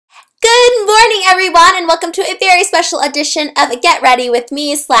morning, everyone, and welcome to a very special edition of Get Ready with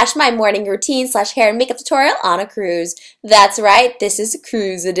me / my morning routine / hair and makeup tutorial on a cruise. That's right, this is a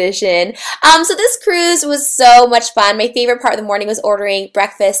cruise edition. So this cruise was so much fun. My favorite part of the morning was ordering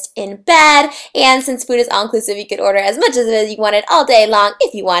breakfast in bed, and since food is all-inclusive, you could order as much as you wanted all day long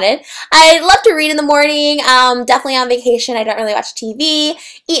if you wanted. I love to read in the morning, definitely on vacation. I don't really watch TV.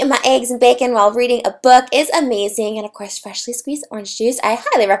 Eating my eggs and bacon while reading a book is amazing, and of course, freshly squeezed orange juice. I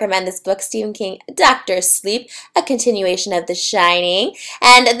highly recommend this book, Stephen King, Dr. Sleep, a continuation of The Shining.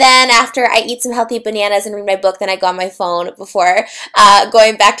 And then after I eat some healthy bananas and read my book, then I go on my phone before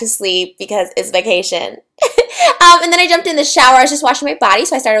going back to sleep because it's vacation. And then I jumped in the shower. I was just washing my body,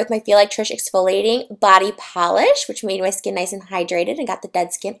 so I started with my Feel Like Trish exfoliating body polish, which made my skin nice and hydrated and got the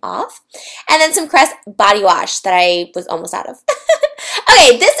dead skin off. And then some Crest body wash that I was almost out of.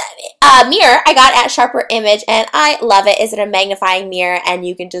 Okay, this mirror I got at Sharper Image, and I love it. It's a magnifying mirror, and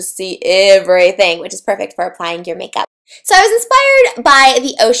you can just see everything, which is perfect for applying your makeup. So I was inspired by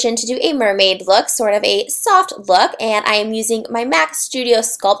the ocean to do a mermaid look, sort of a soft look, and I am using my MAC Studio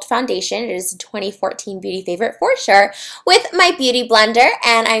Sculpt Foundation. It is a 2014 beauty favorite for sure, with my beauty blender,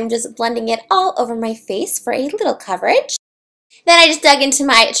 and I'm just blending it all over my face for a little coverage. Then I just dug into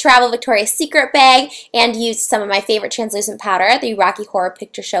my Travel Victoria's Secret bag and used some of my favorite translucent powder, the Rocky Horror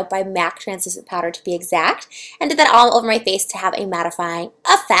Picture Show by MAC translucent powder to be exact, and did that all over my face to have a mattifying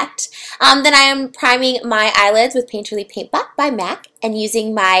effect. Then I am priming my eyelids with Painterly Paint Butt by MAC and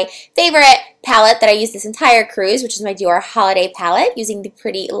using my favorite palette that I use this entire cruise, which is my Dior Holiday palette, using the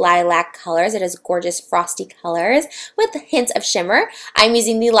pretty lilac colors. It has gorgeous frosty colors with hints of shimmer. I'm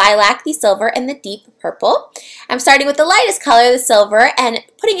using the lilac, the silver, and the deep purple. I'm starting with the lightest color, the silver, and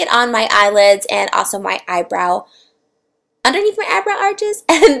putting it on my eyelids and also my eyebrow, underneath my eyebrow arches.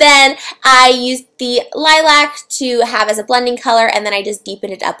 And then I used the lilac to have as a blending color, and then I just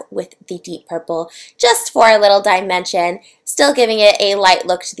deepened it up with the deep purple just for a little dimension, still giving it a light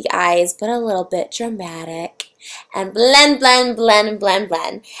look to the eyes, but a little bit dramatic. And blend, blend, blend, blend,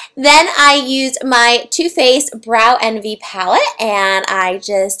 blend. Then I used my Too Faced Brow Envy palette, and I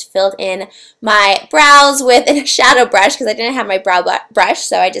just filled in my brows with a shadow brush because I didn't have my brow brush,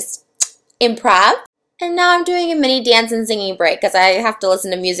 so I just improv. And now I'm doing a mini dance and singing break because I have to listen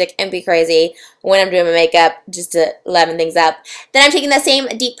to music and be crazy when I'm doing my makeup just to liven things up. Then I'm taking that same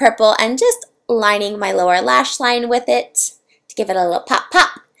deep purple and just lining my lower lash line with it to give it a little pop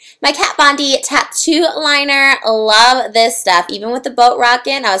pop. My Kat Von D tattoo liner, love this stuff. Even with the boat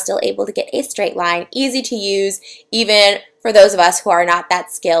rockin', I was still able to get a straight line, easy to use, even for those of us who are not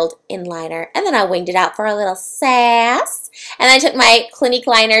that skilled in liner. And then I winged it out for a little sass. And then I took my Clinique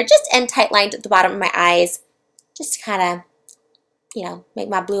liner just and tight lined at the bottom of my eyes, just to kind of, you know, make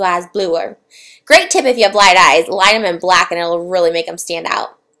my blue eyes bluer. Great tip if you have light eyes, line them in black and it'll really make them stand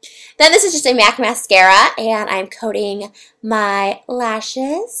out. Then this is just a MAC mascara, and I'm coating my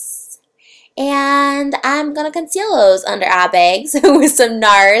lashes. And I'm going to conceal those under eye bags with some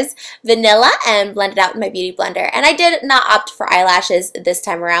NARS Vanilla and blend it out with my Beauty Blender. And I did not opt for eyelashes this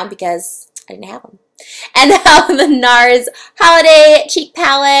time around because I didn't have them. And now the NARS Holiday Cheek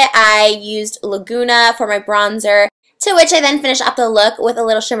Palette, I used Laguna for my bronzer, to which I then finished up the look with a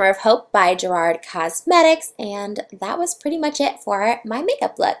little Shimmer of Hope by Gerard Cosmetics. And that was pretty much it for my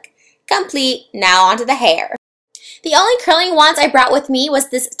makeup look. Complete. Now onto the hair. The only curling wands I brought with me was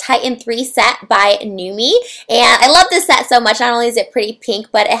this Titan 3 set by Numi, and I love this set so much. Not only is it pretty pink,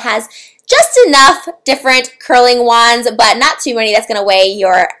 but it has just enough different curling wands, but not too many that's going to weigh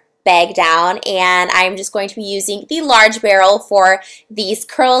your bag down. And I'm just going to be using the large barrel for these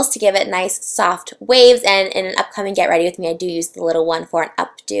curls to give it nice soft waves, and in an upcoming Get Ready With Me I do use the little one for an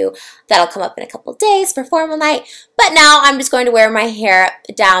updo. That'll come up in a couple days for formal night, but now I'm just going to wear my hair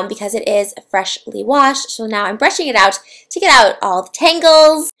down because it is freshly washed. So now I'm brushing it out to get out all the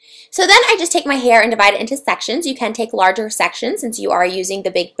tangles. So then I just take my hair and divide it into sections. You can take larger sections since you are using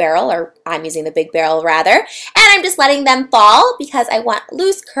the big barrel, or I'm using the big barrel rather, and I'm just letting them fall because I want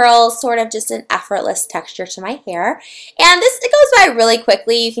loose curls, sort of just an effortless texture to my hair. And it goes by really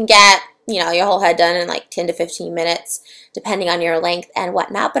quickly. You can get, you know, your whole head done in like 10 to 15 minutes depending on your length and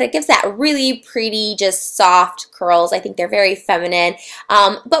whatnot, but it gives that really pretty, just soft curls. I think they're very feminine.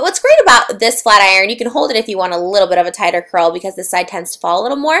 But what's great about this flat iron, you can hold it if you want a little bit of a tighter curl because this side tends to fall a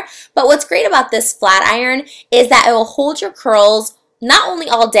little more, but what's great about this flat iron is that it will hold your curls not only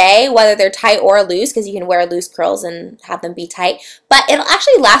all day, whether they're tight or loose, because you can wear loose curls and have them be tight, but it'll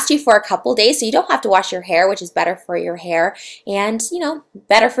actually last you for a couple days, so you don't have to wash your hair, which is better for your hair and, you know,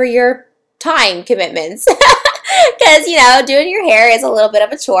 better for your time commitments. Because, you know, doing your hair is a little bit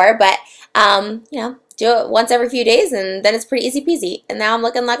of a chore, but, you know, do it once every few days, and then it's pretty easy peasy. And now I'm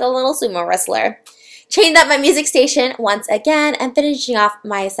looking like a little sumo wrestler. Chained up my music station once again and finishing off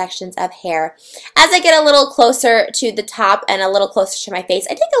my sections of hair. As I get a little closer to the top and a little closer to my face,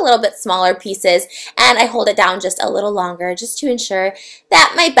 I take a little bit smaller pieces and I hold it down just a little longer just to ensure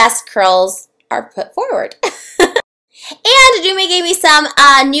that my best curls are put forward. And Dumi gave me some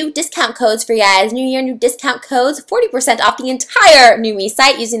new discount codes for you guys. New year, new discount codes. 40% off the entire Numi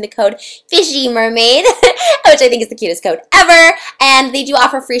site using the code Fishy Mermaid, which I think is the cutest code ever. And they do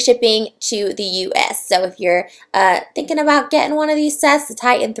offer free shipping to the US. So if you're thinking about getting one of these sets, the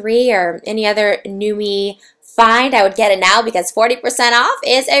Titan 3 or any other Numi find, I would get it now because 40% off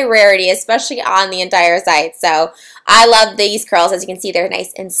is a rarity, especially on the entire site. So I love these curls. As you can see, they're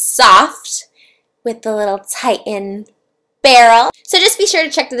nice and soft with the little Titan barrel. So just be sure to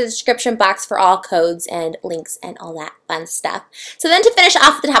check the description box for all codes and links and all that fun stuff. So then to finish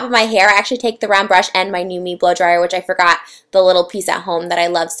off the top of my hair, I actually take the round brush and my Numi blow dryer, which I forgot the little piece at home that I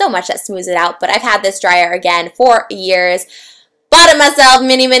love so much that smooths it out. But I've had this dryer again for years. Bought it myself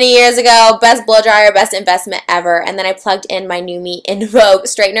many, many years ago. Best blow dryer, best investment ever. And then I plugged in my Numi In Vogue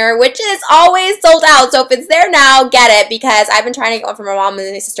straightener, which is always sold out. So if it's there now, get it, because I've been trying to get one for my mom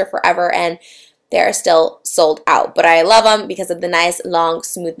and my sister forever, and they're still sold out, but I love them because of the nice long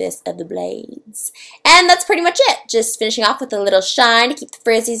smoothness of the blades. And that's pretty much it. Just finishing off with a little shine to keep the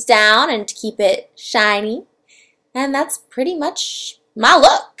frizzies down and to keep it shiny. And that's pretty much my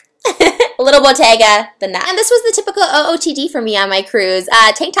look. A little Bottega the neck. And this was the typical OOTD for me on my cruise.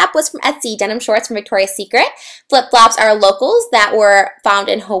 Tank top was from Etsy, denim shorts from Victoria's Secret. Flip-flops are locals that were found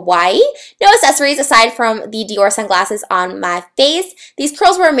in Hawaii. No accessories aside from the Dior sunglasses on my face. These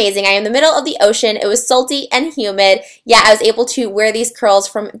curls were amazing. I am in the middle of the ocean. It was salty and humid. Yeah, I was able to wear these curls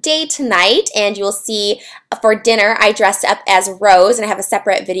from day to night, and you will see for dinner I dressed up as Rose, and I have a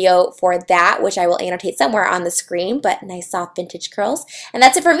separate video for that, which I will annotate somewhere on the screen, but nice soft vintage curls. And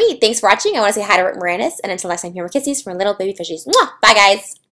that's it for me. Thanks for watching. I want to say hi to Rick Moranis, and until next time, here are kisses from little baby fishies. Mwah! Bye, guys.